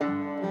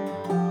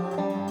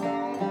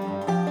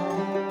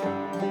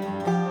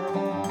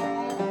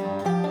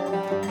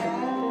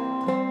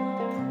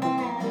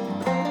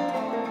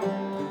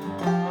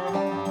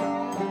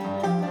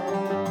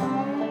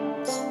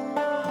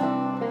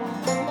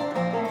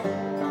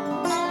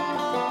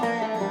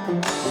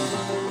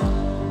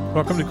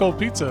Welcome to Cold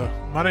Pizza.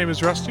 My name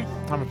is Rusty.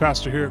 I'm a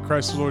pastor here at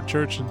Christ the Lord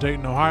Church in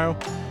Dayton, Ohio.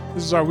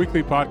 This is our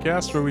weekly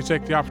podcast where we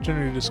take the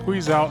opportunity to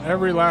squeeze out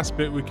every last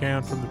bit we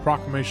can from the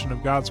proclamation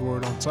of God's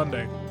Word on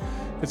Sunday.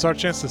 It's our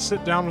chance to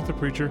sit down with the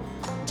preacher,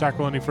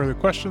 tackle any further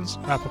questions,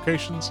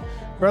 applications,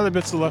 or other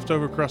bits of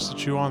leftover crust to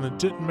chew on that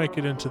didn't make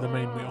it into the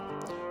main meal.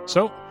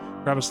 So,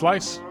 grab a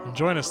slice and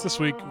join us this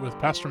week with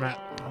Pastor Matt.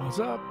 What's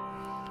up?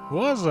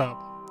 What's up?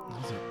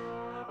 What's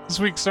up? This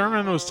week's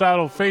sermon was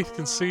titled Faith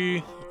Can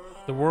See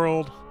the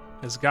World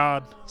as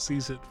God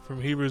Sees It,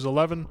 from Hebrews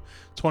 11,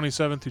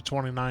 27 through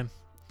 29.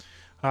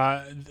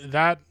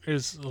 That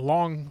is a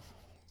long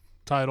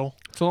title.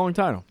 It's a long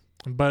title.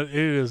 But it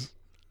is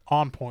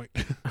on point.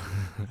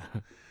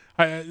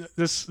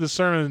 This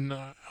sermon,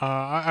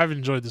 I've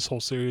enjoyed this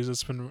whole series.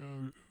 It's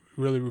been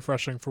really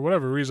refreshing for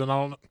whatever reason.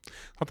 Not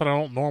that I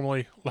don't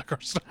normally like our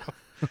stuff.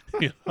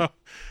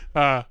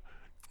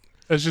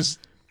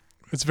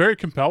 It's very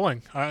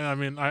compelling.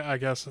 I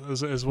guess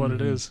is what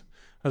it is.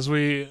 As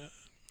we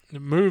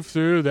move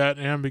through that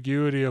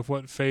ambiguity of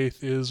what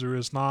faith is or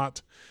is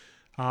not,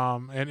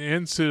 and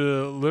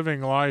into living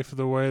life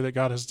the way that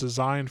God has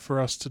designed for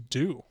us to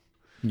do.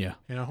 Yeah.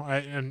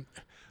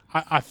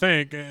 I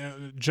think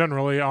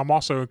generally I'm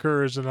also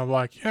encouraged, and I'm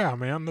like, yeah,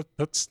 man,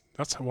 that's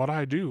what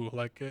I do.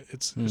 Like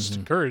it's just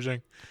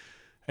encouraging,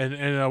 and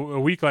a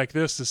week like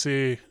this to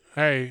see,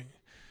 hey,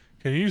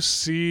 can you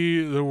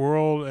see the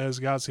world as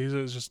God sees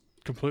it? Is just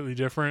completely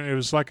different. It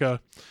was like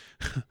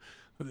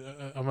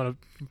I'm going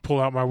to pull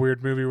out my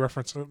weird movie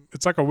reference.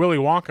 It's like a Willy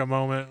Wonka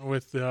moment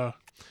with the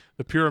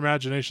pure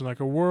imagination,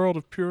 like a world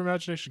of pure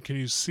imagination. Can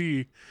you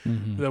see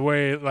the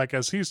way, like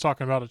as he's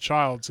talking about, a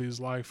child sees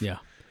life? Yeah.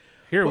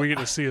 Here we get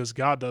to see as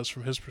God does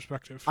from his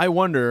perspective. I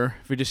wonder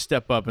if we just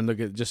step up and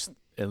look at just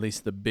at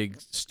least the big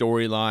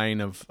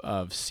storyline of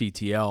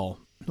CTL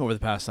over the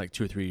past like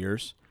 2 or 3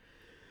 years.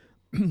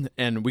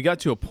 And we got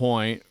to a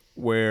point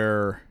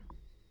where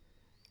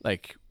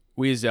like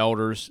we as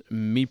elders,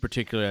 me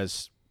particularly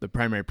as the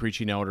primary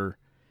preaching elder,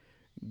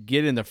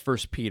 get into 1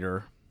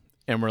 Peter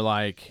and we're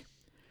like,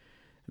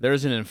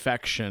 there's an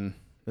infection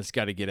that's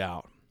got to get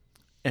out.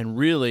 And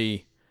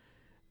really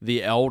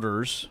the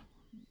elders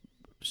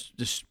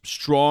just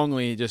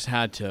strongly just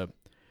had to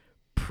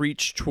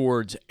preach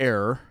towards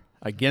error,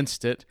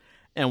 against it,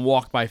 and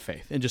walk by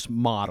faith and just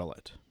model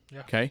it.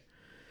 Yeah. Okay?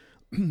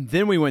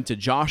 Then we went to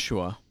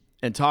Joshua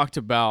and talked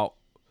about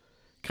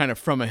kind of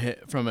from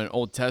an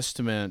Old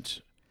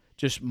Testament,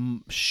 just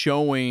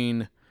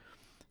showing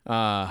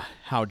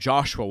how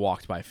Joshua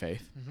walked by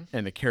faith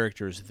and the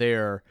characters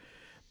there.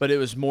 But it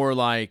was more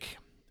like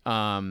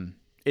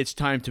it's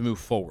time to move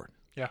forward.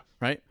 Yeah.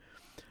 Right?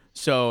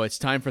 So it's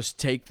time for us to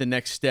take the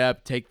next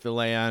step, take the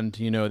land,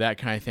 that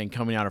kind of thing,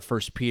 coming out of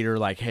 1 Peter,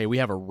 like, hey, we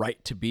have a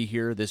right to be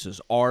here. This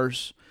is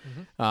ours.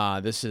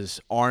 This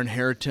is our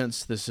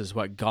inheritance. This is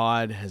what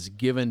God has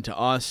given to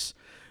us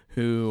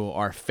who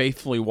are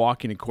faithfully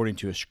walking according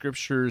to his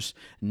scriptures,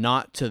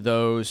 not to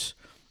those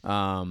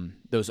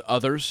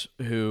others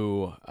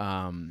who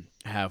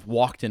have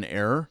walked in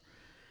error.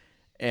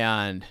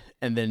 And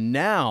then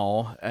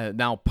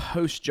now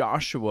post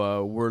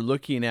Joshua, we're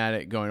looking at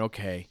it going,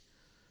 okay,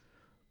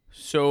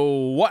 so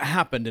what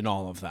happened in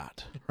all of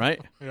that, right?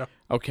 Yeah.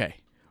 Okay,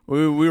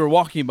 we were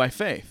walking by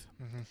faith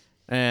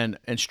and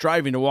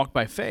striving to walk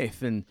by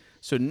faith. And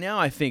so now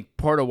I think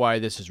part of why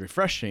this is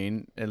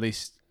refreshing, at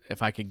least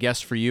if I could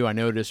guess for you, I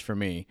know it is for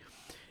me,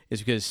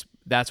 is because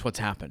that's what's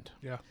happened.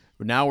 Yeah.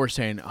 Now we're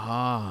saying,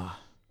 all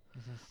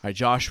right,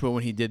 Joshua,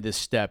 when he did this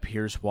step,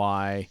 here's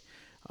why.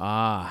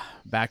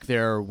 Back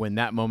there when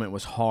that moment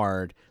was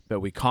hard,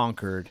 but we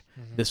conquered,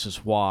 this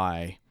is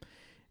why.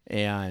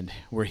 And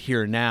we're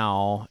here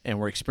now, and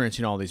we're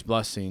experiencing all these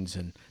blessings,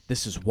 and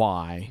this is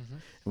why.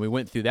 And we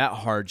went through that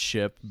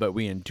hardship, but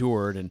we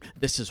endured, and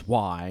this is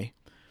why.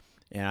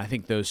 And I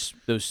think those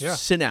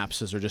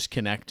synapses are just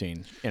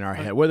connecting in our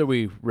head, whether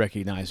we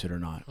recognize it or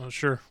not. Oh,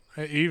 sure.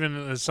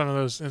 Even some of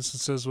those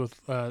instances with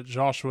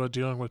Joshua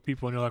dealing with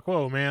people, and you're like,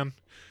 whoa, man,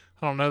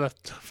 I don't know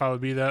if I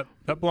would be that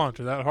blunt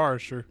or that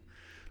harsh, or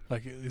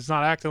like he's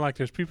not acting like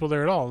there's people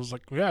there at all. It's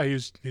like, yeah,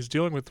 he's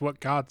dealing with what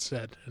God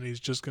said, and he's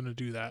just going to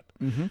do that.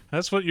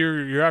 That's what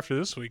you're after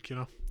this week,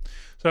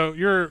 So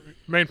your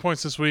main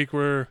points this week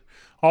were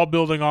all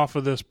building off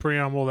of this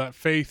preamble that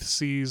faith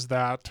sees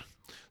that.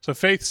 So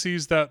faith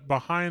sees that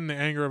behind the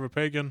anger of a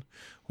pagan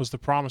was the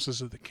promises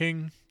of the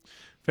king.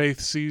 Faith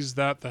sees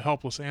that the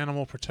helpless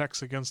animal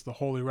protects against the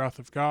holy wrath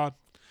of God.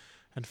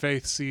 And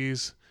faith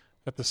sees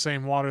that the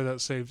same water that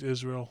saved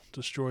Israel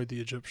destroyed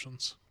the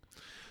Egyptians.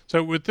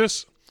 So with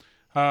this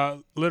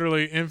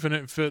literally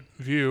infinite fit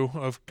view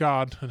of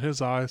God in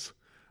his eyes,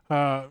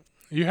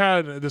 you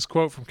had this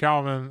quote from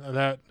Calvin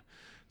that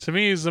to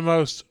me is the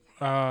most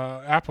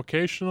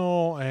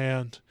applicational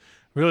and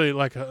really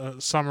like a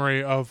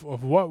summary of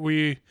what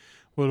we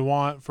would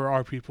want for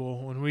our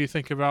people when we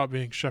think about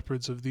being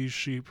shepherds of these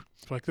sheep.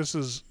 Like this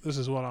is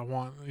what I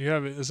want. You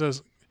have it. It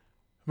says,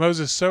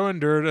 Moses so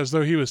endured as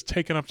though he was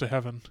taken up to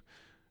heaven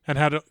and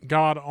had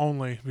God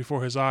only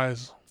before his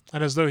eyes,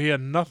 and as though he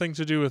had nothing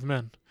to do with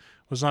men,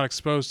 was not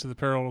exposed to the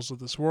perils of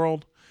this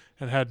world,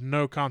 and had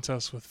no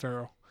contest with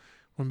Pharaoh.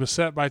 When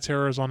beset by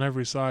terrors on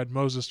every side,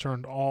 Moses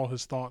turned all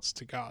his thoughts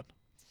to God.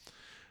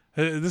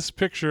 This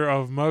picture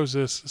of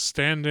Moses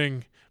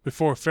standing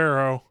before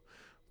Pharaoh,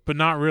 but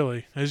not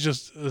really. It's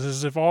just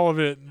as if all of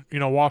it,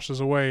 washes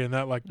away in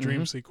that like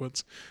dream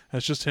sequence. And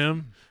it's just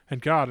him and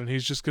God, and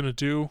he's just going to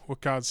do what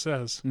God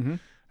says. Mm-hmm.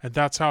 And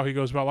that's how he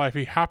goes about life.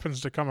 He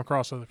happens to come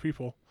across other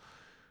people,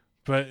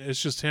 but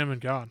it's just him and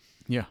God.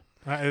 Yeah.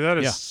 That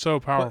is so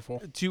powerful.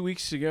 Well, 2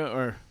 weeks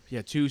ago,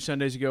 2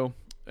 Sundays ago,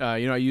 I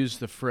used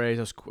the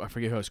phrase, I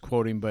forget who I was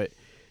quoting, but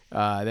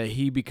that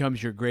he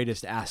becomes your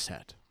greatest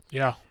asset.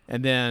 Yeah.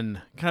 And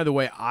then kind of the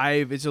way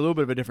it's a little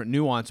bit of a different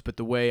nuance, but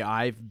the way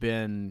I've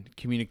been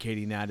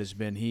communicating that has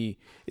been he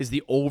is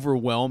the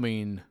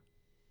overwhelming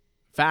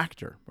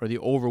factor or the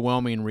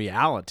overwhelming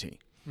reality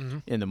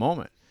in the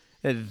moment.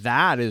 And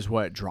that is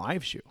what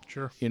drives you.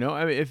 Sure.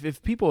 I mean,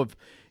 if people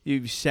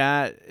you've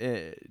sat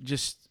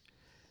just,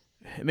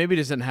 maybe it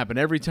doesn't happen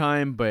every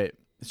time, but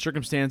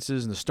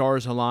circumstances and the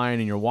stars align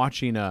and you're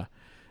watching a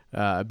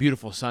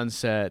beautiful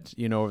sunset,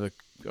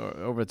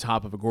 over the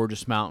top of a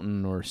gorgeous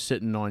mountain or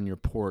sitting on your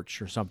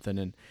porch or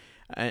something,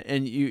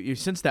 and you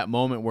sense that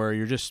moment where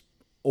you're just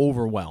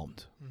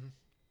overwhelmed,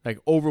 like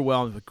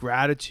overwhelmed with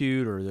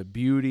gratitude or the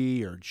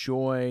beauty or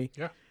joy.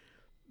 Yeah,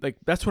 like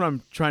that's what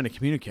I'm trying to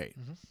communicate.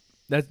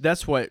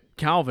 That's what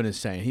Calvin is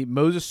saying.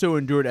 Moses so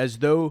endured as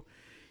though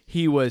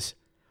he was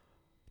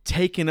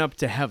taken up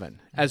to heaven,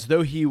 as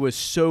though he was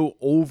so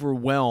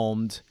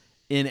overwhelmed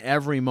in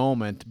every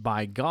moment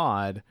by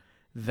God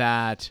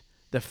that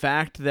the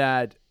fact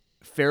that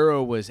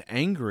Pharaoh was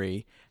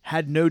angry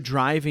had no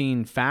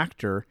driving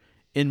factor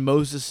in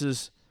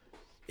Moses's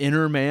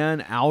inner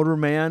man, outer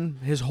man,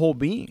 his whole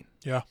being.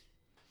 Yeah.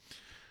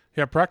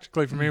 Yeah,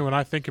 practically for me, when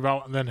I think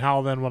about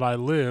how would I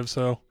live,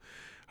 so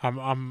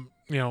I'm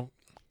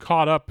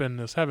caught up in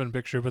this heaven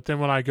picture, but then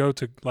when I go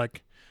to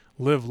like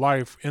live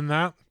life in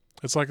that,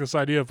 it's like this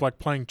idea of like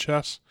playing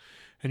chess,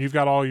 and you've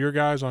got all your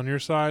guys on your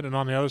side, and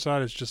on the other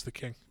side it's just the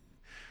king.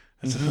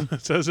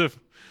 It's as if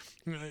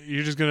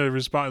you're just going to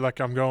respond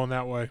like, I'm going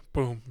that way.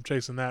 Boom, I'm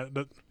chasing that.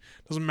 It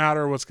doesn't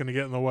matter what's going to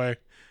get in the way.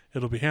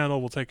 It'll be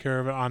handled. We'll take care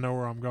of it. I know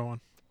where I'm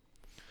going.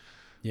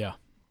 Yeah.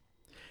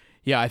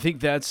 Yeah, I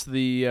think that's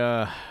we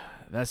got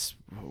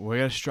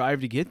to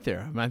strive to get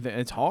there. I mean,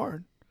 it's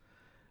hard.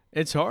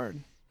 It's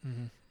hard.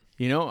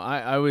 Mm-hmm.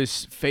 I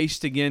was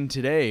faced again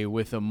today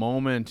with a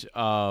moment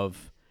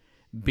of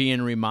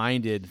being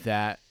reminded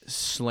that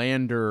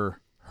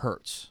slander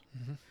hurts.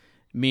 Mm-hmm.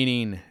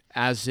 Meaning,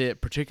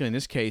 particularly in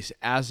this case,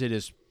 as it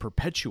is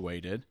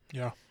perpetuated,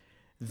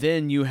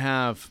 then you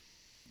have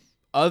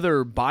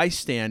other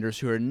bystanders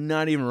who are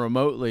not even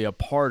remotely a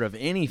part of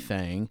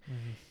anything,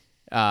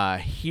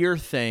 hear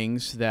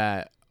things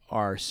that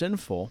are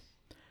sinful,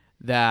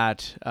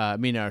 that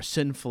are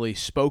sinfully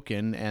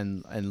spoken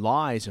and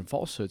lies and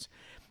falsehoods,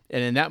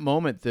 and in that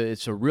moment,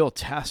 it's a real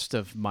test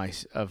of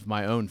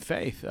my own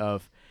faith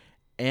of,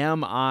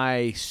 am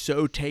I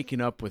so taken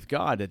up with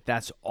God that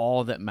that's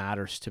all that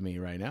matters to me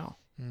right now?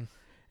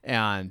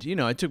 And,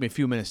 it took me a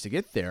few minutes to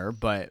get there,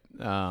 but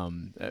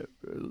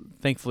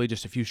thankfully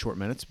just a few short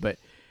minutes. But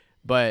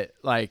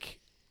like,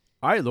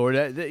 all right, Lord,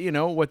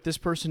 what this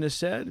person has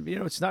said,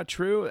 it's not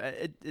true.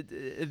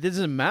 It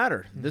doesn't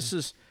matter. This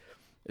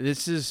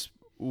is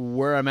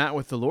where I'm at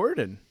with the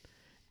Lord.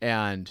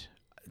 And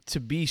to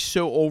be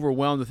so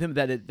overwhelmed with him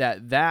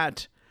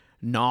that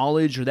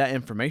knowledge or that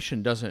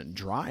information doesn't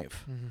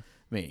drive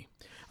me.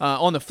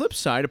 On the flip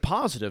side, a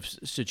positive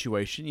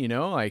situation,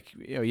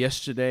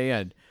 yesterday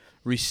I'd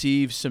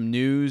received some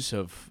news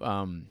of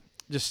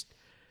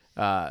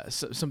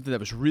something that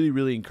was really,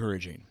 really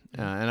encouraging.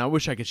 And I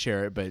wish I could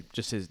share it, but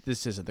this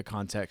isn't the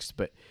context,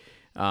 but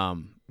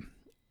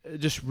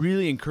just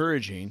really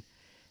encouraging.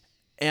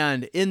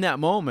 And in that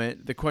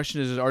moment, the question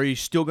is, are you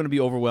still going to be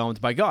overwhelmed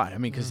by God? I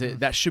mean, because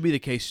that should be the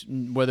case,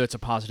 whether it's a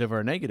positive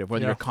or a negative,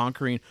 whether you're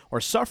conquering or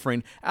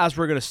suffering, as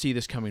we're going to see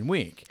this coming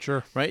week.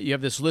 Sure. Right? You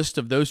have this list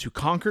of those who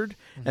conquered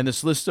and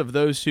this list of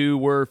those who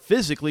were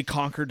physically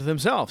conquered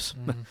themselves.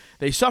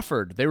 They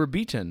suffered. They were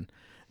beaten.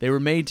 They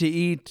were made to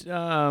eat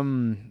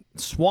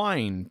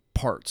swine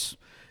parts.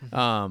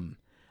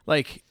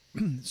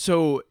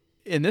 So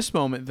in this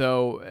moment,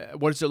 though,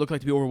 what does it look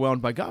like to be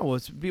overwhelmed by God? Well,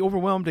 it's to be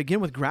overwhelmed again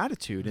with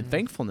gratitude and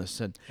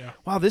thankfulness, and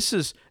wow, this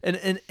is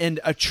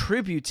and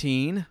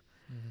attributing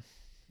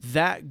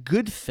that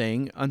good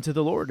thing unto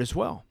the Lord as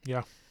well.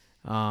 Yeah.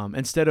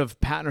 Instead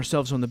of patting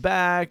ourselves on the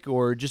back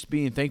or just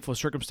being thankful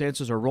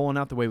circumstances are rolling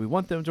out the way we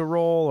want them to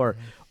roll,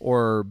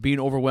 or being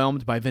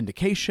overwhelmed by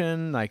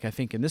vindication, like I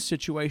think in this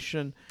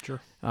situation.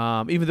 Sure.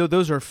 Even though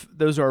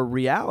those are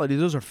realities,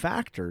 those are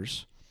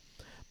factors.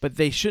 But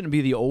they shouldn't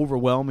be the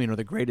overwhelming or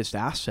the greatest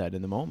asset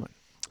in the moment.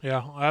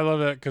 Yeah, I love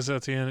that because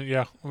at the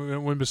end,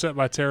 when beset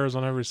by terrors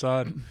on every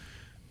side,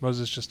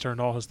 Moses just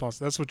turned all his thoughts.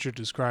 That's what you're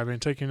describing,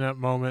 taking that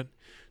moment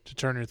to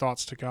turn your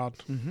thoughts to God.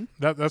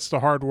 That's the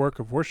hard work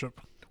of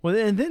worship. Well,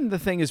 and then the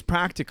thing is,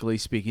 practically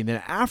speaking,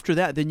 then after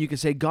that, then you can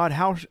say, God,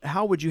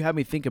 how would you have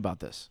me think about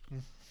this?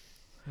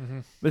 Mm-hmm.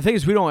 But the thing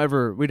is, we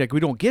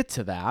don't get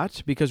to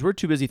that because we're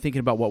too busy thinking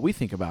about what we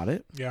think about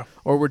it, Yeah.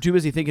 or we're too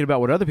busy thinking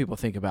about what other people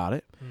think about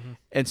it, Mm-hmm.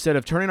 instead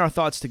of turning our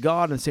thoughts to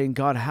God and saying,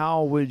 God,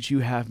 how would you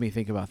have me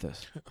think about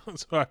this?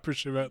 So I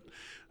appreciate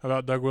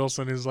about Doug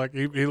Wilson. He's like,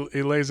 he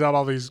lays out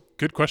all these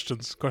good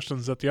questions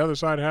that the other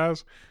side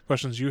has,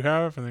 questions you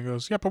have, and then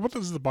goes, yeah, but what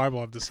does the Bible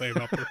have to say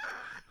about this?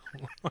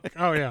 Like,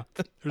 oh yeah,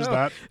 there's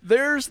that.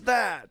 There's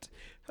that.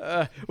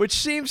 Which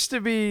seems to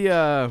be,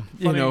 Funny,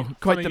 quite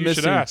funny the you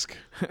missing, should ask.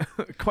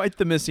 quite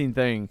the missing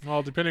thing.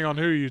 Well, depending on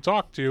who you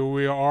talk to,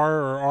 we are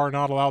or are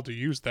not allowed to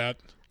use that.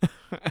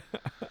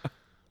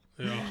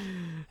 Yeah.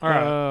 All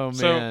right. Oh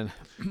man.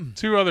 So,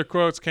 two other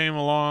quotes came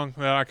along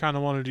that I kind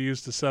of wanted to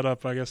use to set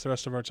up, I guess, the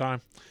rest of our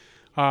time.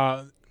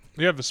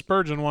 You have a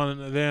Spurgeon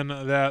one then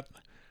that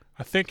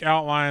I think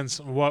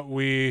outlines what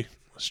we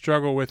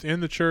struggle with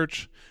in the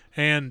church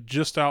and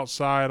just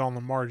outside on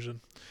the margin.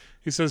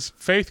 He says,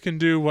 faith can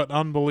do what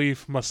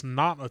unbelief must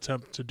not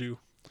attempt to do.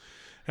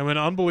 And when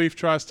unbelief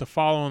tries to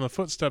follow in the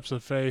footsteps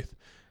of faith,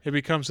 it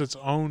becomes its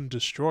own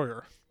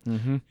destroyer.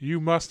 Mm-hmm. You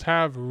must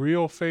have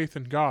real faith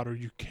in God, or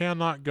you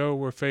cannot go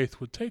where faith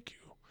would take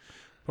you.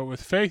 But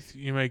with faith,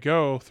 you may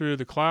go through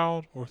the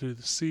cloud or through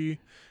the sea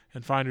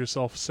and find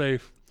yourself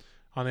safe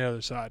on the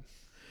other side.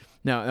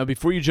 Now,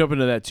 before you jump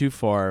into that too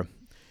far,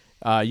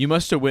 you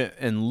must have went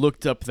and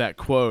looked up that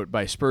quote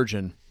by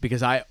Spurgeon,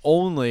 because I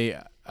only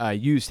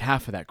used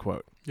half of that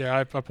quote. Yeah,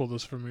 I pulled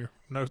this from your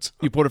notes.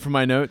 You pulled it from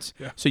my notes?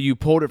 Yeah. So you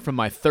pulled it from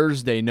my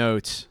Thursday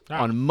notes.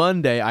 Ah. On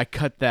Monday, I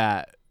cut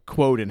that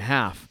quote in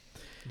half.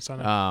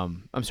 Sunday.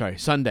 I'm sorry,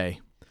 Sunday.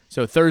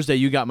 So Thursday,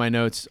 you got my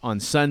notes. On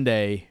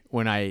Sunday,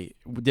 when I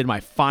did my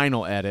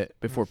final edit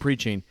before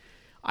preaching,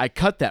 I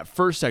cut that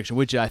first section,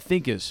 which I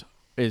think is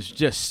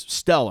just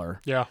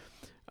stellar. Yeah.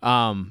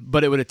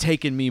 But it would have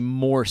taken me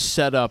more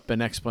setup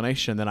and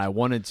explanation than I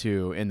wanted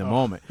to in the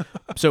moment.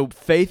 So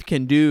faith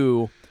can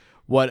do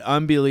what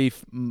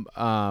unbelief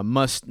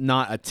must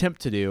not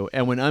attempt to do,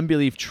 and when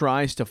unbelief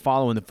tries to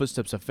follow in the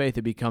footsteps of faith,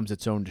 it becomes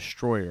its own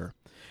destroyer.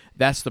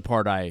 That's the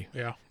part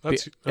Yeah.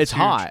 That's it's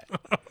huge. hot,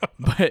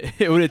 but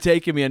it would have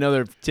taken me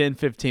another 10,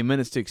 15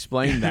 minutes to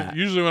explain that.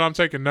 Usually when I'm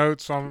taking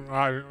notes,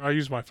 I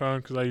use my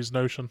phone because I use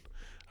Notion,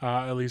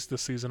 at least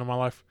this season of my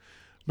life.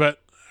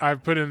 But I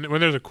put in,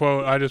 when there's a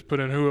quote, I just put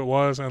in who it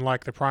was and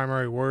like the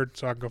primary word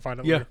so I can go find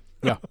it later.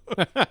 Yeah.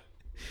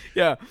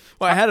 Yeah.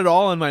 Well, I had it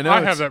all in my notes.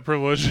 I have that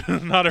privilege.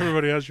 Not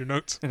everybody has your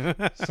notes.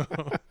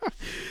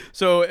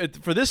 So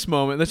for this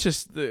moment, let's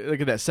just look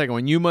at that second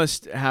one. You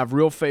must have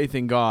real faith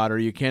in God, or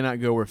you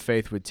cannot go where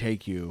faith would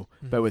take you.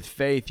 Mm-hmm. But with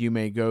faith, you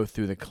may go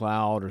through the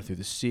cloud or through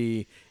the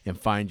sea and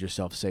find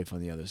yourself safe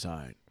on the other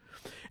side.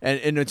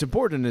 And what's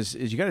important is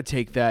you got to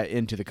take that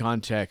into the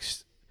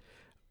context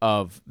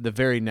of the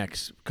very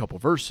next couple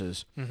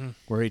verses, Mm-hmm.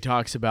 where he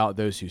talks about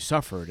those who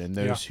suffered and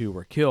those who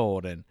were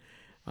killed, and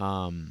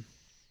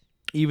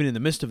even in the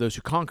midst of those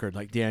who conquered,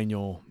 like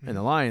Daniel in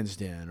the lion's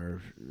den,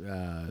 or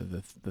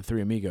the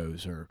three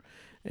amigos,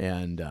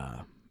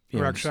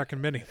 Rakshak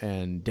and Minnie.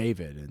 and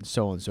David, and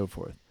so on and so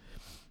forth.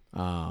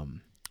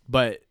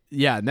 But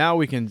yeah, now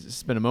we can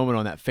spend a moment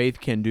on that. Faith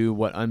can do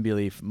what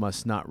unbelief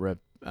must not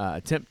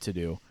attempt to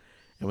do.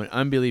 And when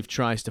unbelief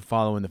tries to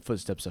follow in the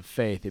footsteps of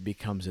faith, it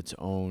becomes its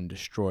own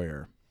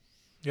destroyer.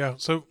 Yeah.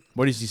 So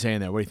What is he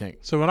saying there? What do you think?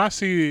 when I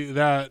see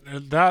that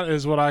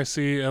is what I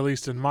see, at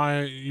least in my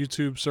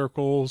YouTube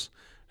circles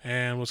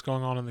and what's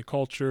going on in the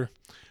culture,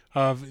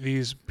 of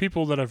these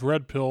people that have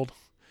red pilled.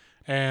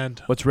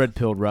 And What's red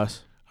pilled,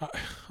 Russ? I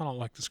don't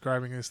like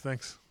describing these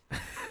things.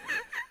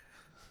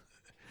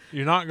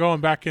 You're not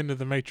going back into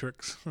the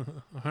Matrix. All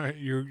right,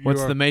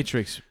 What's the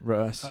Matrix,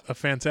 Russ? a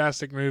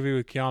fantastic movie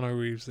with Keanu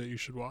Reeves that you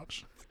should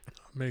watch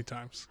many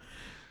times.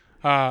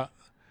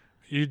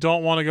 You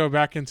don't want to go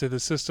back into the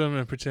system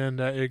and pretend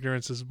that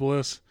ignorance is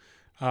bliss,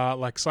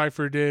 like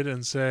Cypher did,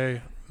 and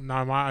say,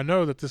 "Now I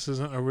know that this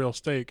isn't a real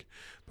steak,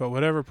 but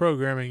whatever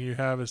programming you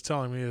have is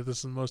telling me that this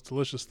is the most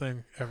delicious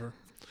thing ever."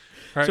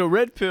 Right. So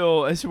red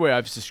pill, that's the way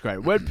I've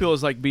described it. Red pill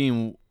is like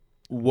being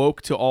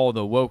woke to all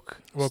the woke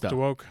stuff. To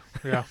woke,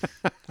 yeah.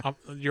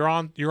 You're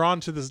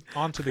onto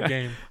the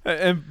game.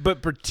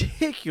 But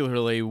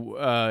particularly,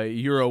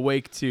 you're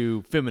awake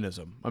to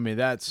feminism. I mean,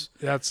 that's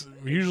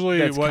usually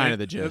that's what kind of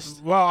the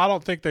gist. Well, I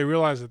don't think they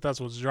realize that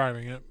that's what's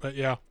driving it, but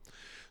yeah.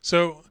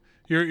 So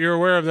you're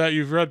aware of that.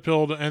 You've red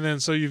pilled, and then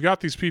so you've got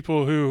these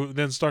people who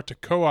then start to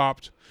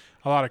co-opt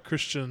a lot of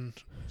Christian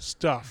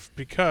stuff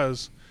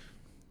because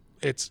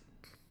it's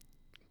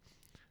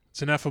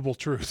ineffable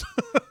truth.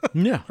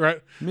 Yeah.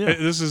 Right? Yeah.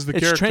 This is the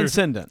It's character.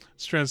 transcendent.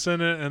 It's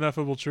transcendent,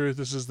 ineffable truth.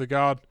 This is the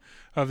God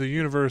of the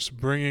universe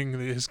bringing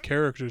his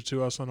character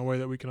to us in a way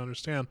that we can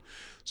understand.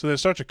 So they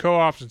start to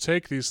co-opt and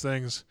take these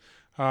things,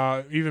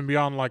 even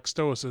beyond like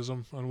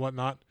Stoicism and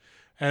whatnot,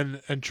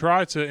 and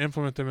try to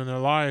implement them in their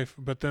life,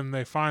 but then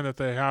they find that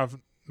they have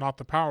not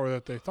the power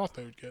that they thought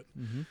they would get.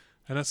 Mm-hmm.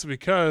 And that's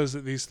because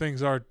these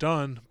things are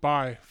done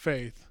by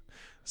faith.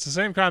 It's the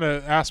same kind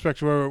of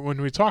aspect where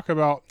when we talk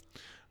about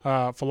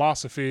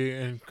philosophy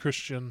and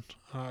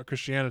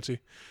Christianity.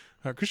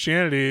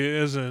 Christianity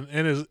is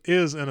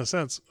in a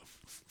sense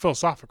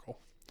philosophical,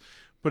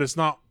 but it's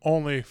not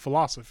only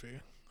philosophy.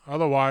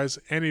 Otherwise,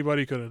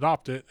 anybody could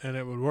adopt it and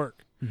it would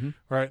work,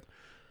 right?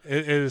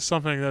 It is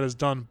something that is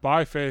done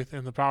by faith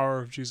in the power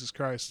of Jesus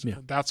Christ. Yeah.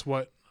 That's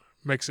what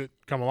makes it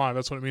come alive.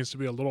 That's what it means to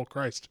be a little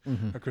Christ,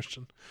 a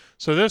Christian.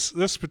 So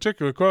this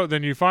particular quote,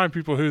 then you find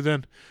people who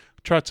then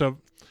try to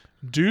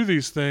do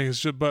these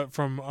things, but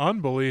from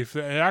unbelief,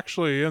 it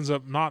actually ends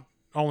up not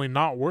only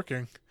not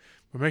working,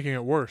 but making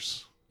it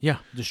worse. Yeah,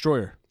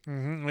 destroyer.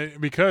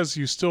 Because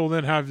you still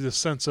then have this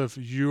sense of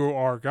you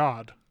are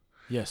God.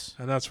 Yes.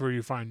 And that's where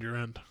you find your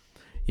end.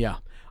 Yeah.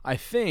 I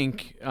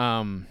think,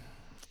 getting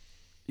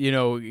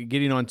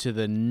on to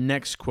the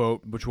next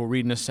quote, which we'll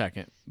read in a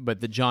second, but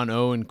the John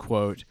Owen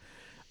quote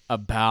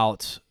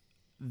about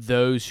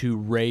those who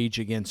rage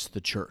against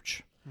the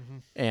church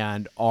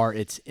and are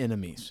its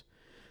enemies.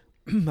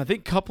 I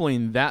think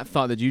coupling that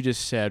thought that you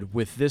just said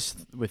with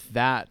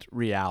that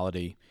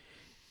reality,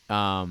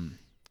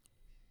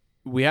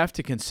 we have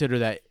to consider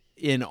that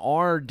in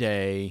our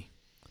day,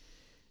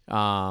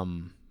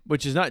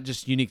 which is not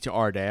just unique to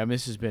our day. I mean,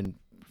 this has been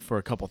for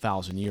a couple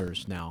thousand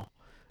years now,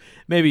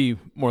 maybe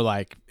more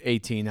like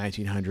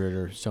 1900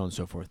 or so on and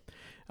so forth.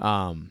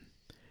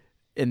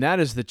 And that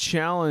is the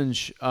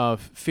challenge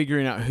of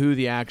figuring out who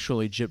the actual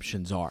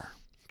Egyptians are.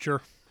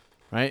 Sure.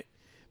 Right?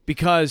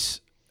 Because,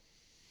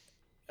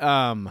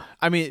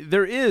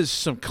 there is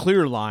some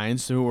clear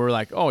lines who were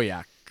like, oh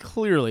yeah,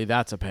 clearly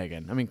that's a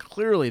pagan. I mean,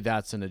 clearly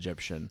that's an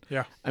Egyptian.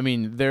 Yeah. I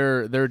mean,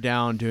 they're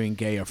down doing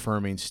gay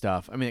affirming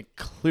stuff. I mean,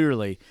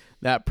 clearly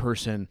that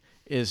person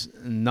is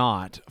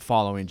not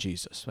following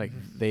Jesus. Like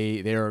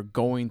they are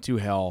going to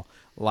hell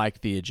like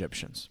the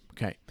Egyptians.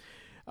 Okay.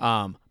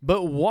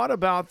 But what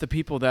about the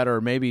people that are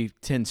maybe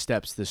 10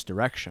 steps this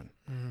direction?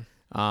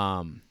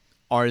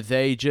 Are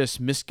they just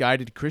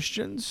misguided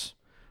Christians,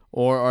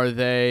 or are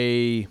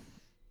they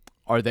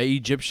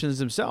Egyptians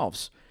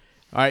themselves?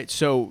 All right,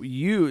 so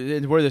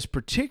where this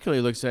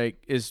particularly looks like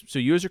is, so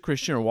you as a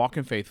Christian are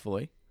walking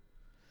faithfully.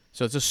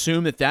 So let's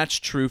assume that that's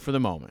true for the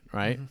moment,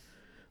 right?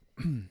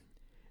 Then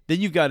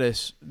you've got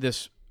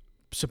this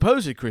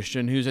supposed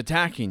Christian who's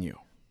attacking you.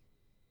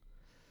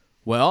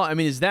 Well, I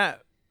mean, is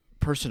that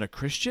person a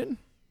Christian?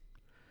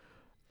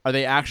 Are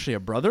they actually a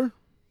brother?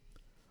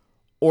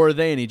 Or are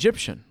they an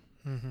Egyptian?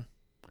 And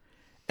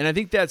I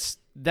think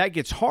that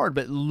gets hard,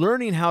 but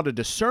learning how to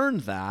discern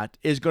that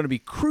is going to be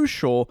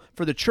crucial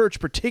for the church,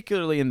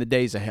 particularly in the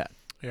days ahead.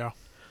 Yeah.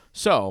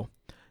 So,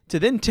 to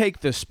then take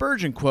the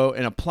Spurgeon quote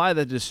and apply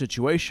that to the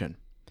situation,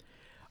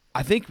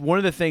 I think one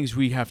of the things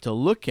we have to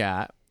look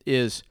at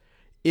is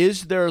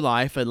their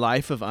life a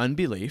life of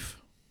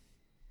unbelief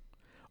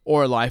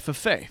or a life of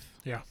faith?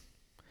 Yeah.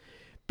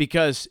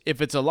 Because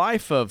if it's a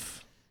life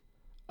of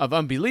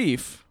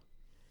unbelief,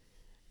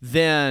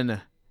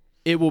 then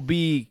it will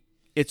be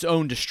its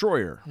own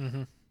destroyer.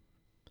 And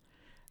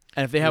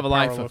if they have a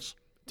life of...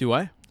 Do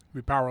I?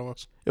 Be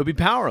powerless. It'll be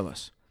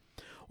powerless.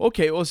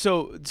 Okay, well,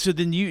 so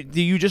then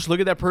do you just look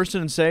at that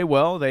person and say,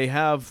 well, they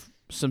have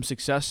some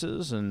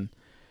successes and,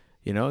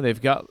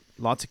 they've got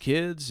lots of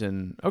kids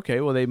and,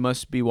 okay, well, they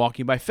must be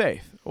walking by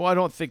faith. Well, I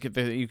don't think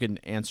that you can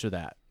answer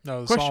that.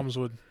 No, the Psalms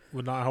would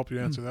not help you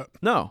answer that.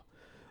 No.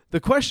 The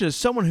question is,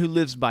 someone who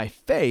lives by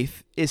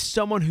faith is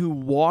someone who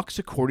walks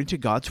according to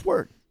God's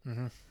word.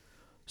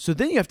 So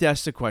then you have to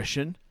ask the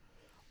question,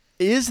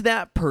 is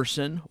that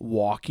person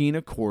walking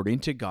according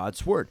to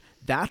God's word?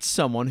 That's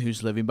someone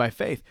who's living by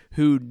faith,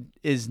 who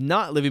is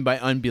not living by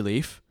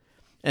unbelief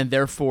and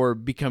therefore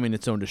becoming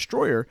its own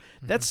destroyer.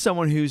 That's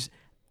someone who's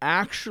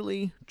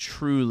actually,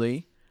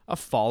 truly a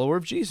follower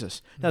of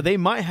Jesus. Now, they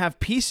might have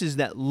pieces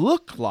that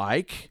look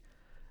like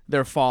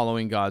they're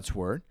following God's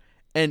word,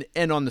 and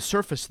on the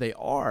surface they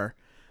are,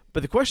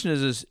 but the question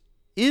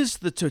is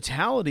the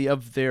totality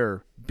of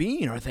their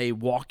being, are they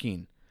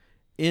walking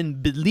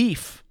in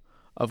belief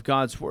of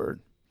God's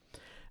word?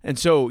 And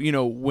so,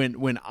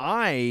 when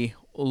I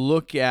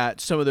look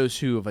at some of those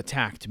who have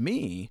attacked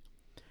me,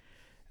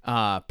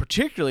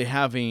 particularly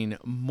having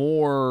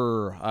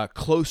more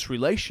close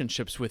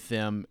relationships with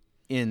them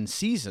in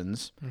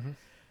seasons,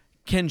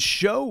 can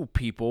show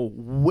people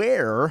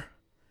where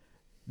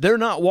they're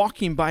not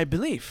walking by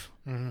belief.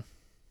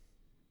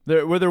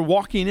 Where they're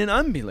walking in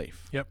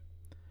unbelief. Yep.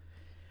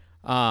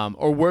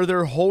 Or where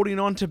they're holding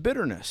on to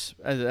bitterness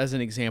as an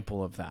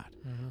example of that.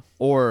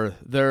 Or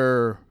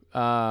they're,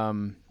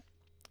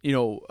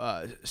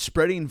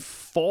 spreading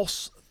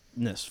falsehoods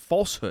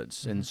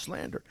and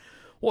slander.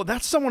 Well,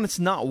 that's someone that's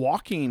not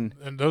walking.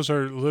 And those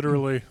are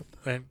literally,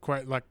 and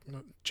quite like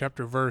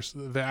chapter verse,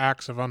 the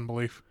acts of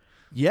unbelief.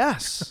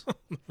 Yes.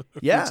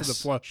 Yes. Fruits of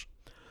the flesh.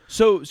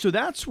 So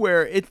that's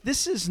where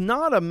this is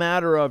not a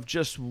matter of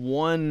just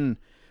one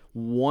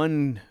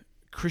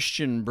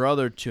Christian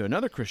brother to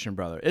another Christian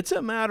brother. It's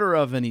a matter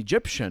of an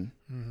Egyptian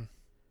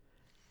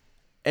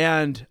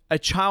and a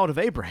child of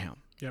Abraham.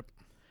 Yep.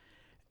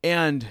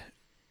 And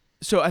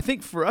so I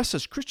think for us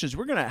as Christians,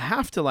 we're going to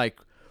have to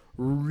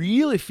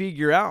really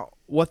figure out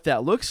what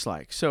that looks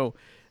like. So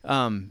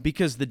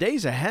because the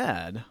days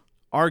ahead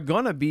are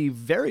going to be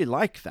very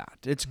like that.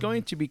 It's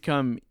going to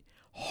become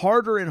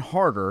harder and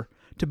harder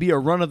to be a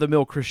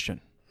run-of-the-mill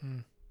Christian.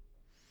 Mm.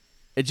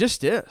 It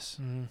just is.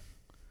 Mm.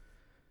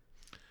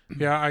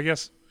 Yeah, I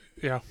guess.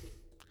 Yeah,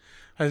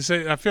 I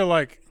feel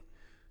like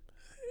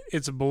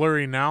it's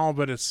blurry now,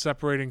 but it's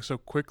separating so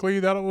quickly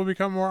that it will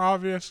become more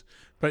obvious.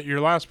 But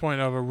your last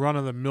point of a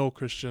run-of-the-mill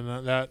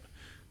Christian, that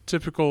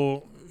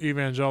typical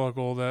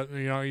evangelical that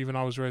even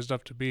I was raised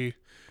up to be,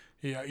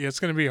 yeah, it's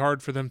going to be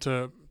hard for them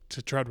to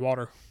tread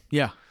water.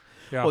 Yeah.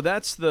 Yeah.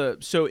 Well,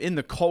 so in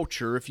the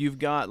culture, if you've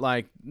got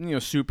like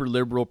super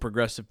liberal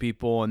progressive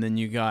people, and then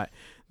you got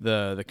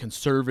the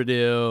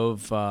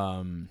conservative,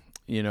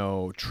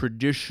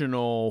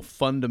 traditional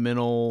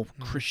fundamental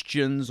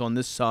Christians on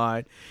this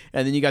side,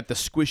 and then you got the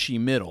squishy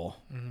middle.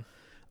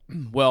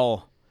 Mm-hmm.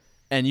 Well,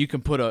 and you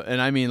can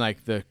and I mean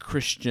like the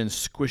Christian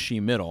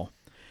squishy middle.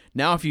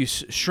 Now, if you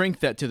shrink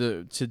that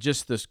to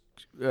just the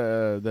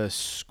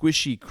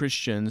squishy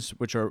Christians,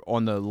 which are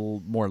on the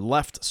more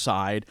left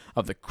side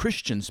of the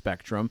Christian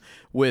spectrum,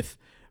 with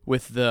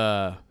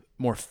the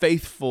more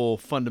faithful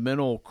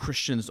fundamental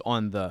Christians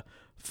on the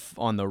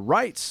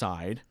right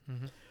side,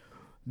 mm-hmm.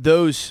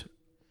 those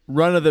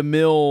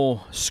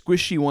run-of-the-mill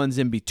squishy ones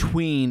in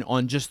between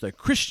on just the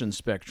Christian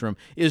spectrum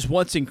is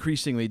what's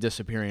increasingly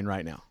disappearing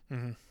right now.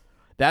 Mm-hmm.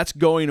 That's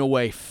going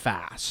away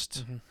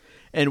fast. Mm-hmm.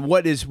 And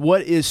what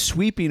is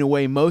sweeping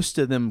away most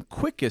of them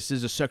quickest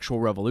is a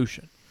sexual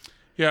revolution.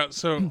 Yeah,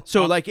 so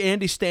like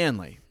Andy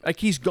Stanley, like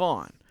he's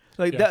gone.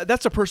 Like Yeah.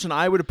 that's a person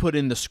I would have put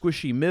in the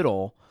squishy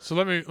middle. So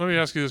let me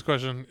ask you this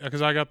question,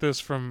 because I got this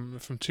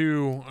from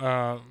two.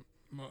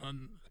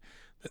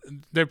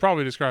 They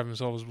probably describe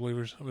themselves as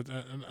believers, but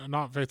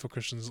not faithful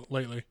Christians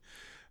lately.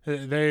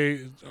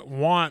 They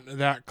want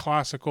that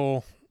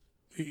classical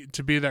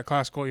to be that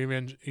classical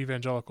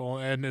evangelical,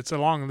 and it's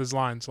along these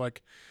lines.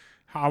 Like,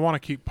 I want to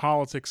keep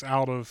politics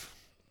out of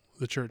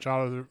the church,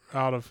 out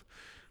of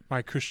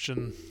my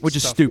Christian Which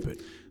stuff. is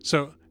stupid.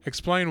 So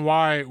explain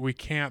why we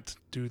can't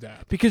do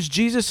that. Because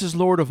Jesus is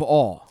Lord of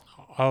all.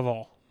 Of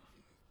all.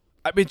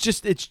 I mean,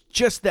 it's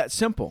just that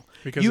simple.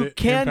 Because you it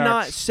cannot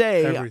impacts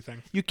say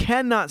everything. You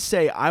cannot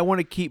say I want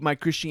to keep my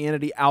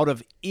Christianity out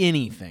of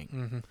anything.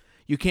 Mm-hmm.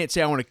 You can't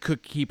say I want to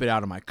keep it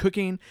out of my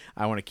cooking.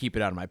 I want to keep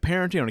it out of my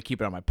parenting. I want to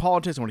keep it out of my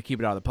politics. I want to keep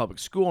it out of the public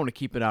school. I want to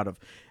keep it out of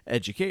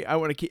education. I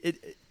want to keep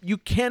it. You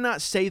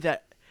cannot say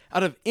that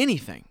out of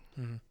anything.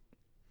 Mm-hmm.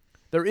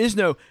 There is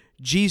no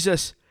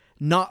Jesus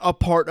not a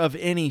part of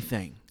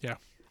anything. Yeah.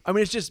 I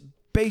mean, it's just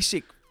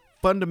basic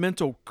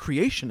fundamental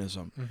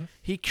creationism. Mm-hmm.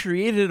 He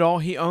created it all.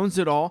 He owns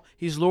it all.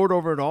 He's Lord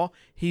over it all.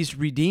 He's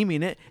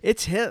redeeming it.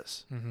 It's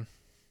his. Mm-hmm.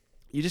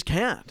 You just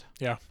can't.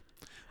 Yeah.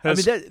 I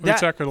mean,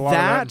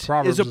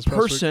 that is a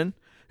person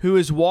who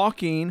is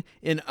walking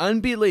in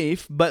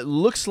unbelief but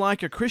looks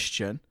like a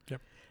Christian.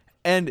 Yep.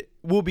 And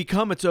will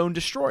become its own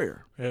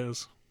destroyer. It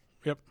is.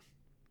 Yep.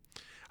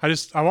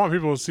 I want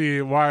people to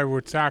see why we're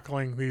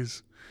tackling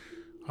these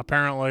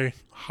apparently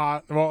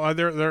hot. Well,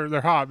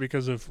 they're hot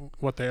because of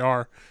what they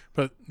are,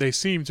 but they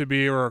seem to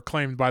be or are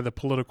claimed by the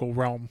political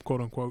realm,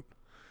 quote unquote.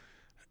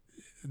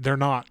 They're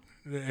not.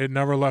 It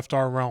never left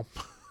our realm.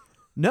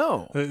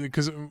 No.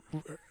 Because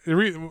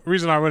the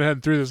reason I went ahead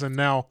and threw this in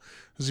now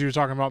is you were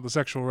talking about the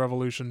sexual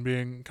revolution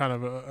being kind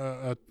of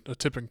a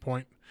tipping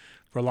point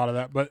for a lot of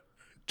that. But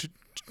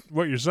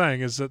what you're saying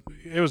is that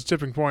it was a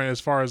tipping point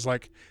as far as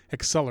like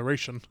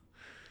acceleration.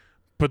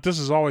 But this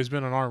has always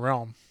been in our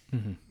realm.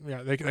 Mm-hmm.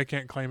 Yeah, they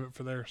can't claim it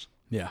for theirs.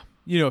 Yeah.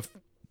 2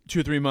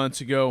 or 3 months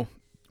ago,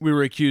 we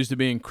were accused of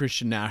being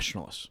Christian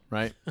nationalists,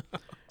 right?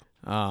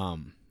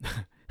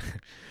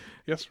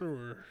 Yes, we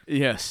were.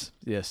 Yes.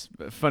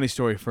 Funny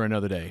story for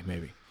another day,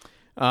 maybe.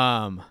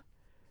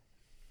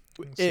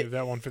 Save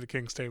that one for the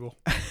King's Table.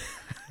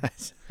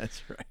 That's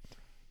right.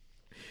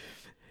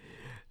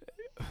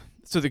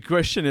 So the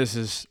question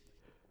is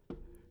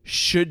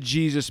should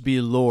Jesus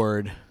be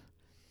Lord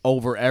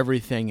over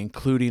everything,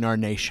 including our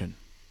nation?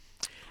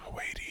 Oh,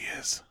 wait, he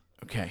is.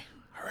 Okay.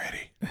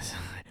 Already.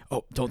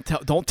 Oh,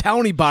 don't tell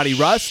anybody,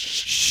 Russ.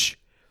 Shh.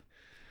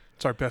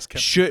 It's our best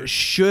kept secret.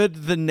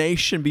 Should the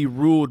nation be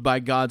ruled by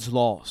God's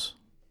laws?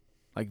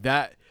 Like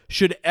that?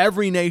 Should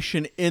every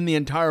nation in the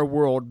entire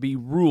world be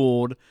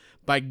ruled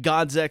by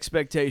God's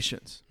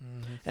expectations?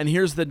 Mm-hmm. And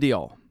here's the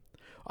deal.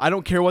 I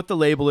don't care what the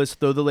label is.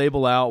 Throw the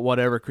label out,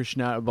 whatever,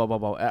 Christian, blah, blah,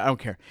 blah. I don't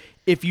care.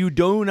 If you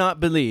do not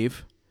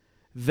believe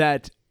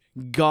that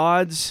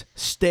God's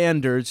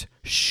standards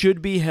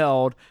should be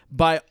held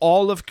by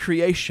all of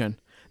creation,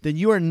 then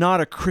you are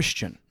not a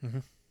Christian. Mm-hmm.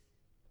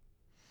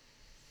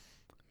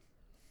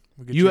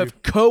 You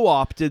have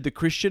co-opted the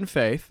Christian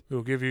faith.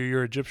 We'll give you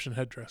your Egyptian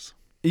headdress.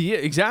 Yeah,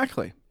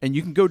 exactly. And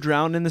you can go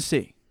drown in the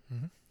sea.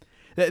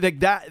 Mm-hmm.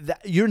 That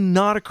you're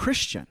not a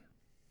Christian.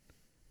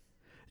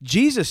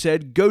 Jesus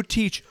said, go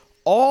teach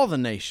all the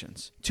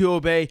nations to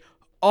obey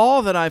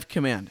all that I've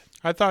commanded.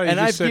 I thought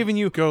I've given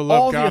you go all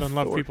love the God and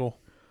love authority. people.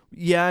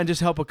 Yeah, and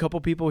just help a couple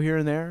people here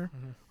and there,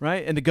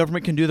 right? And the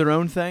government can do their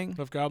own thing.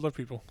 Love God, love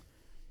people.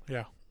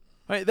 Yeah.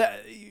 Right,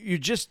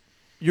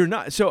 you're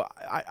not. So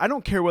I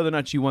don't care whether or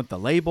not you want the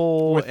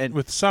label.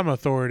 With some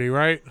authority,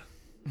 right?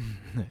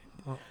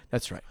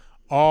 That's right.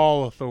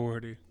 All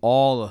authority.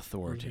 All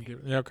authority.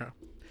 Yeah, okay.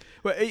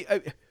 Well,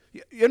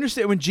 you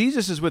understand when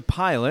Jesus is with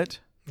Pilate,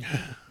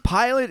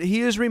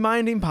 he is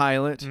reminding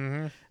Pilate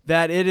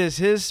that it is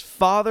his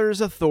Father's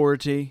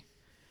authority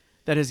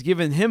that has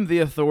given him the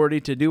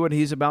authority to do what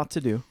he's about to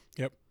do.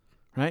 Yep.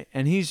 Right?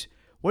 And he's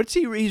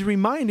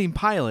reminding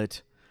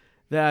Pilate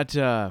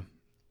that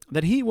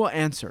he will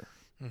answer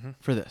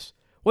for this.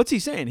 What's he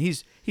saying?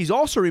 He's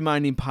also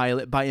reminding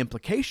Pilate by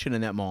implication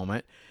in that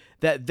moment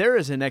that there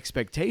is an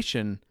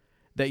expectation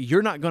that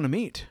you're not going to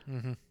meet.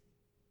 Mm-hmm.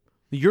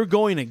 You're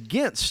going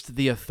against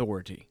the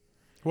authority.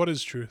 What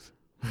is truth?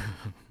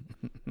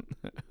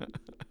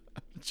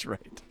 That's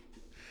right.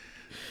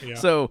 Yeah.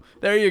 So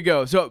there you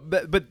go. So,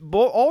 but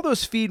all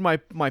those feed my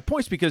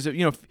points because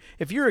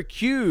if you're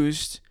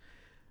accused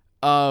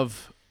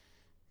of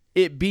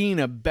it being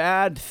a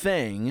bad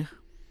thing,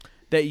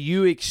 that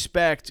you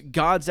expect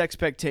God's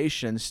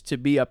expectations to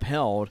be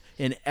upheld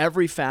in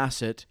every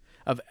facet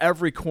of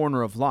every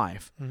corner of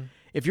life. Mm-hmm.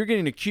 If you're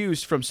getting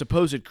accused from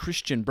supposed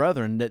Christian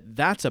brethren that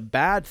that's a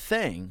bad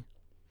thing,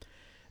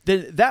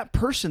 then that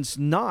person's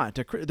not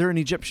they're an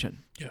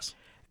Egyptian. Yes.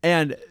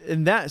 And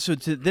that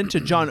to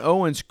John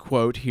Owen's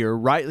quote here,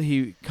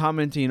 rightly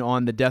commenting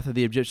on the death of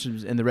the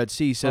Egyptians in the Red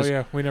Sea, says, "Oh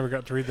yeah, we never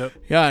got to read that."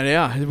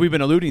 Yeah, we've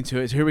been alluding to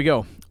it. So here we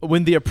go.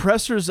 When the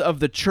oppressors of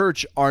the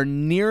church are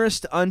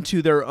nearest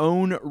unto their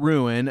own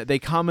ruin, they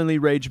commonly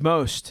rage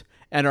most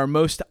and are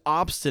most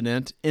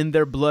obstinate in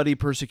their bloody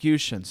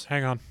persecutions.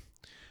 Hang on,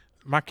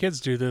 my kids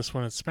do this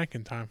when it's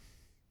spanking time.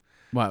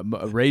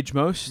 What, rage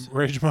most?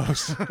 Rage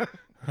most.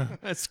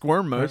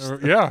 Squirm most.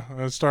 Yeah,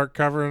 and start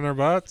covering their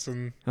butts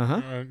and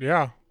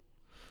yeah.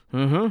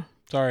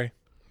 Sorry,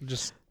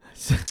 just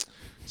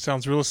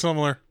sounds real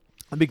similar.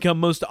 Become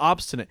most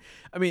obstinate.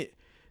 I mean,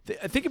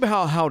 think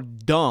about how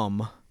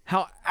dumb,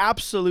 how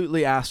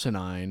absolutely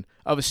asinine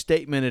of a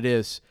statement it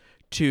is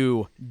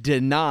to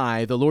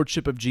deny the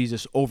lordship of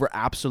Jesus over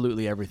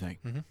absolutely everything.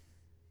 Mm-hmm.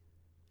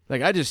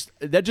 Like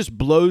that just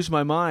blows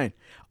my mind.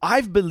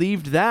 I've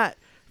believed that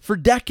for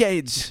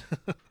decades.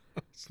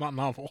 It's not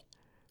novel.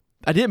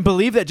 I didn't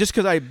believe that just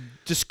because I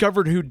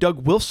discovered who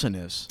Doug Wilson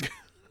is.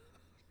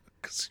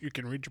 Because you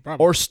can read your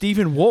Bible. Or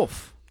Stephen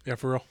Wolfe. Yeah,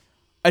 for real.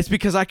 It's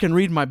because I can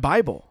read my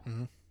Bible.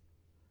 Mm-hmm.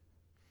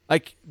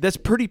 Like, that's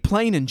pretty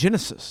plain in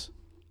Genesis.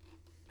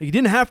 You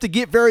didn't have to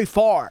get very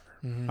far.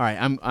 Mm-hmm. All right,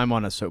 I'm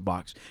on a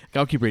soapbox.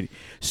 I'll keep reading.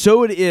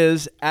 So it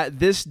is at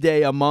this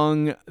day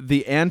among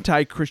the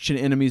anti-Christian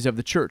enemies of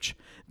the church.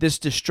 This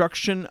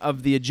destruction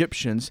of the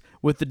Egyptians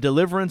with the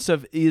deliverance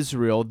of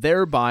Israel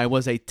thereby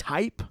was a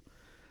type,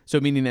 so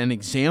meaning an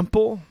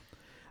example,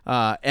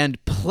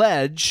 and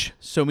pledge,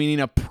 so meaning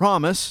a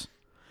promise,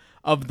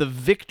 of the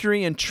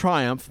victory and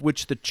triumph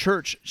which the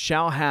church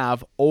shall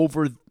have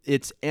over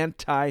its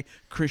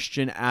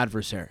anti-Christian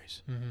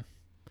adversaries. Mm-hmm.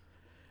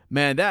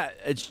 Man,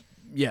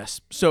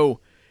 yes. So,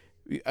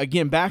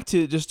 again, back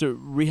to just to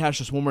rehash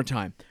this one more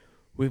time.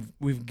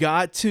 We've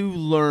got to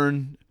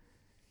learn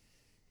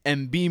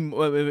and be.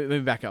 Let me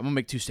back up. I'm gonna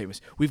make two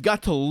statements. We've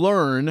got to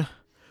learn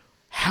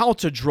how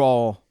to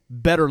draw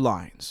better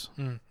lines.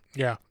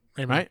 Yeah.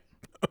 Amen. Right?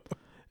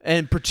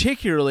 And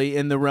particularly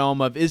in the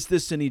realm of, is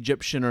this an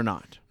Egyptian or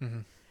not? Mm-hmm.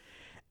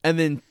 And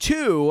then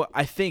two,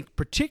 I think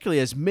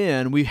particularly as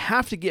men, we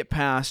have to get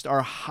past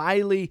our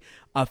highly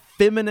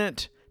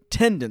effeminate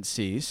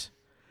tendencies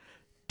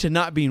to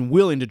not being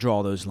willing to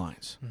draw those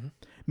lines. Mm-hmm.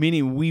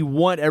 Meaning we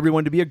want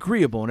everyone to be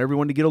agreeable and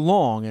everyone to get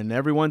along and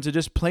everyone to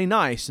just play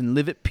nice and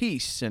live at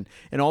peace and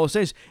all those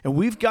things. And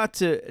we've got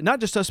to, not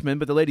just us men,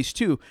 but the ladies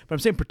too, but I'm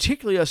saying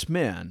particularly us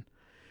men,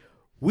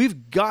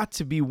 we've got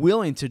to be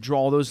willing to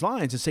draw those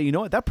lines and say, you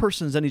know what, that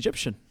person's an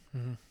Egyptian.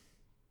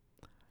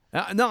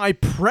 Mm-hmm. Now, I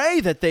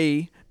pray that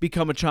they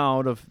become a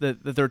child of,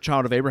 that they're a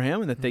child of Abraham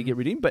and that they get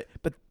redeemed, but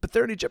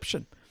they're an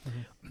Egyptian.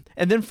 Mm-hmm.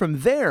 And then from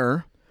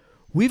there,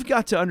 we've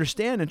got to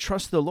understand and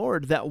trust the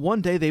Lord that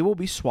one day they will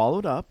be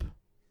swallowed up,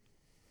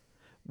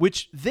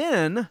 which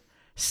then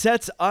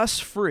sets us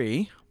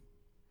free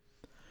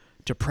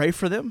to pray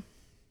for them,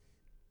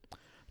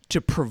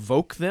 to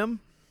provoke them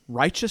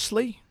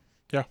righteously,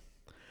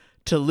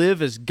 to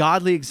live as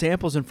godly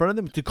examples in front of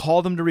them, to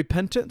call them to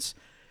repentance.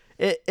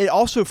 It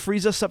also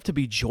frees us up to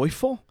be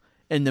joyful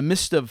in the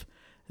midst of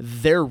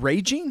their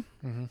raging.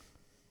 Mm-hmm.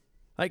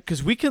 Like,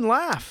 because we can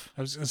laugh.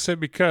 I was going to say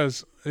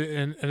because,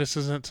 and this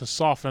isn't to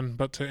soften,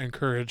 but to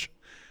encourage.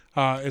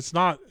 It's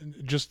not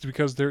just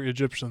because they're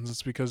Egyptians.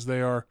 It's because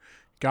they are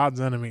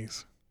God's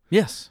enemies.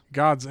 Yes.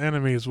 God's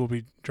enemies will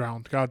be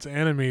drowned. God's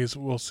enemies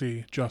will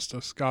see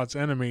justice. God's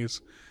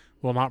enemies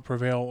will not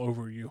prevail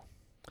over you.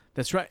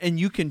 That's right. And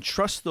you can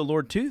trust the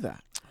Lord to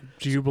that.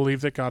 Do you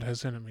believe that God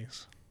has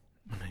enemies?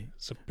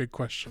 It's a big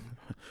question.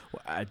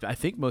 Well, I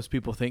think most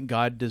people think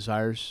God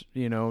desires,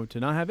 to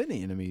not have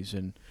any enemies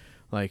and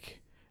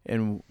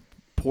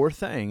poor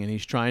thing. And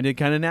he's trying to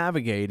kind of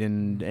navigate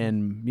and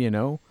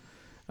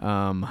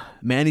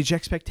manage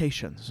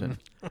expectations. And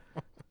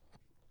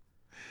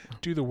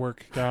do the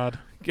work, God.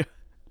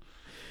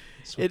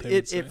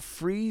 It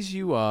frees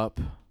you up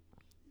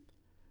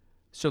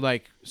So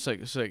like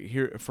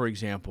here, for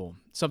example,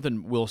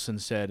 something Wilson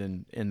said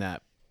in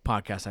that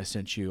podcast I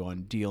sent you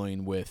on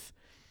dealing with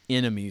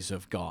enemies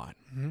of God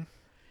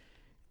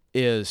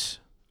is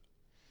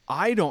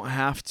I don't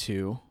have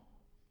to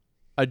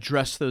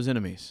address those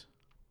enemies.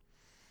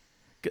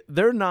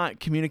 They're not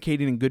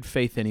communicating in good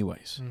faith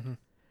anyways.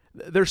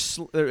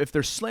 If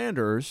they're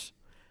slanderers,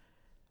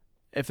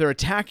 if they're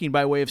attacking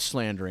by way of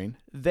slandering,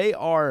 they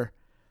are,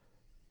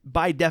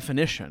 by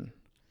definition,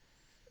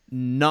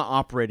 not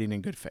operating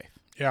in good faith.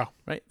 Yeah.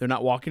 Right? They're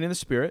not walking in the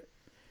Spirit.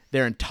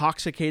 They're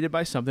intoxicated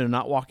by something. They're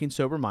not walking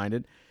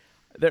sober-minded.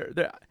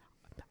 Their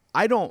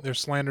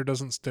slander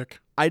doesn't stick.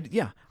 I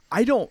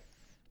don't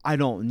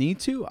need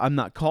to. I'm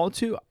not called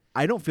to.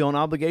 I don't feel an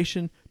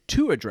obligation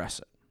to address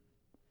it.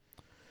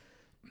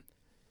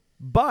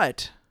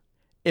 But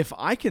if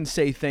I can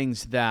say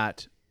things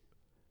that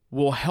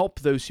will help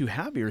those who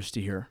have ears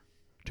to hear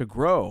to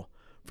grow,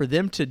 for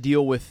them to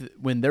deal with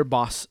when their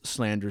boss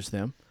slanders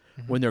them,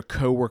 when their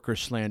coworker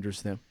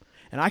slanders them,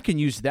 and I can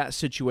use that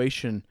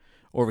situation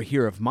over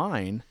here of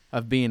mine,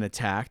 of being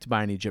attacked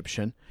by an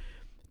Egyptian,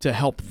 to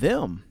help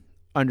them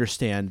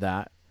understand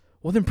that,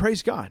 well, then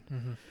praise God.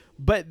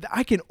 But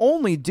I can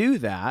only do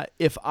that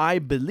if I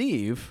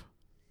believe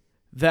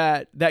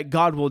that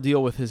God will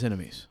deal with his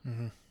enemies.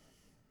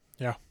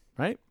 Yeah.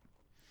 Right?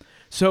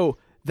 So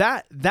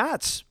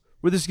that's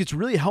where this gets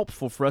really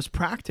helpful for us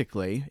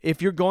practically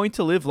if you're going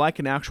to live like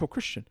an actual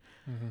Christian.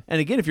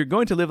 And again, if you're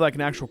going to live like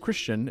an actual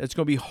Christian, it's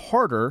going to be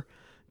harder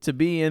to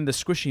be in the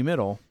squishy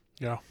middle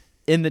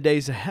in the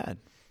days ahead.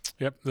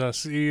 Yep. The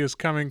sea is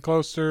coming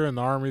closer and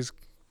the army's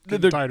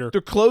getting tighter.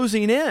 They're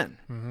closing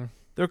in.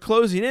 They're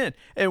closing in,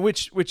 and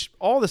which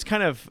all this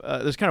kind of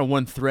there's kind of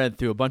one thread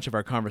through a bunch of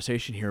our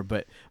conversation here.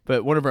 But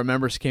one of our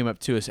members came up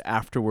to us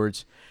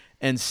afterwards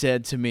and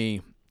said to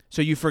me,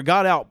 "So you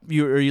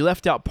you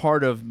left out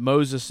part of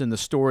Moses in the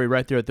story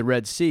right there at the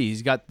Red Sea.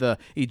 He's got the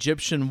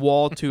Egyptian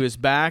wall to his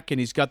back, and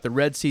he's got the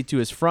Red Sea to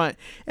his front,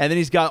 and then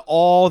he's got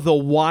all the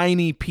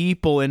whiny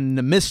people in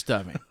the midst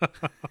of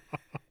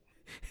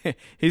him."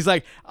 He's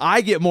like, "I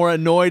get more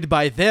annoyed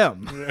by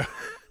them." Yeah.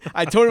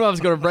 I told him I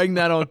was going to bring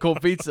that on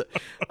Cold Pizza.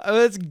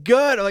 That's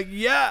good. I'm like,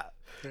 yeah.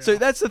 So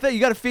that's the thing. You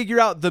got to figure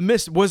out the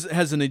mist.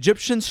 Has an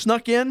Egyptian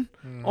snuck in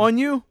on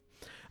you?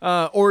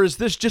 Or is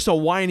this just a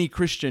whiny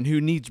Christian who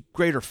needs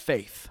greater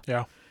faith?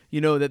 Yeah.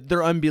 That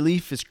their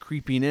unbelief is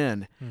creeping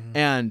in.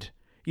 And,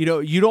 you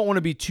don't want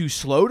to be too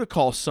slow to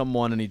call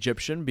someone an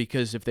Egyptian,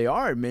 because if they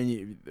are,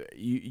 man,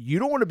 you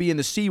don't want to be in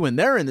the sea when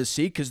they're in the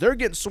sea, because they're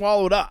getting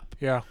swallowed up.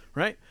 Yeah.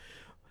 Right?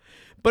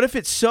 But if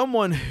it's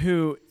someone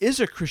who is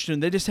a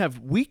Christian, they just have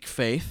weak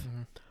faith,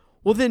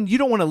 well, then you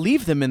don't want to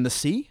leave them in the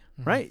sea,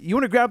 right? You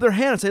want to grab their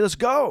hand and say, let's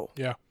go.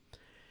 Yeah.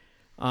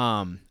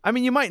 I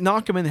mean, you might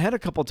knock them in the head a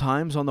couple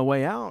times on the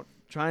way out,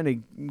 trying to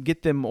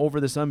get them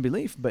over this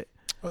unbelief, but...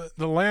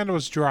 the land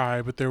was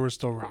dry, but there were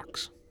still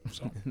rocks.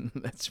 So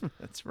That's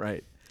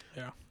right.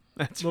 Yeah.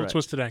 That's a little right.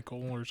 twisted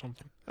ankle or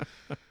something.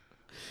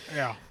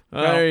 Yeah.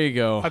 There you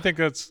go. I think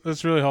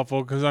that's really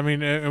helpful, because, I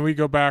mean, and we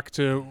go back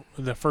to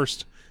the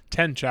first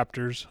 10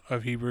 chapters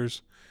of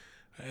Hebrews,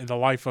 the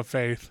life of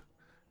faith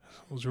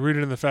was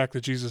rooted in the fact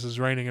that Jesus is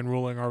reigning and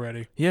ruling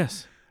already.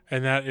 Yes.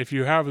 And that if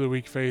you have the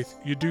weak faith,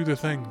 you do the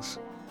things.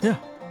 Yeah.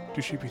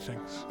 Do sheepy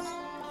things.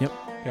 Yep.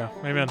 Yeah.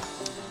 Amen.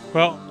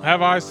 Well,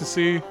 have eyes to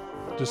see.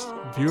 Just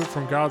view it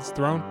from God's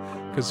throne,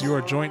 because you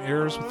are joint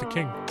heirs with the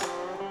King.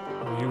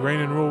 You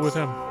reign and rule with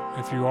him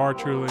if you are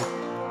truly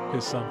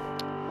his son.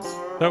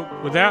 So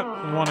with that,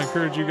 I want to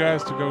encourage you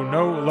guys to go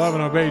know, love,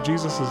 and obey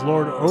Jesus as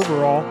Lord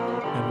over all.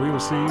 And we will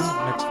see you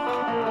next week.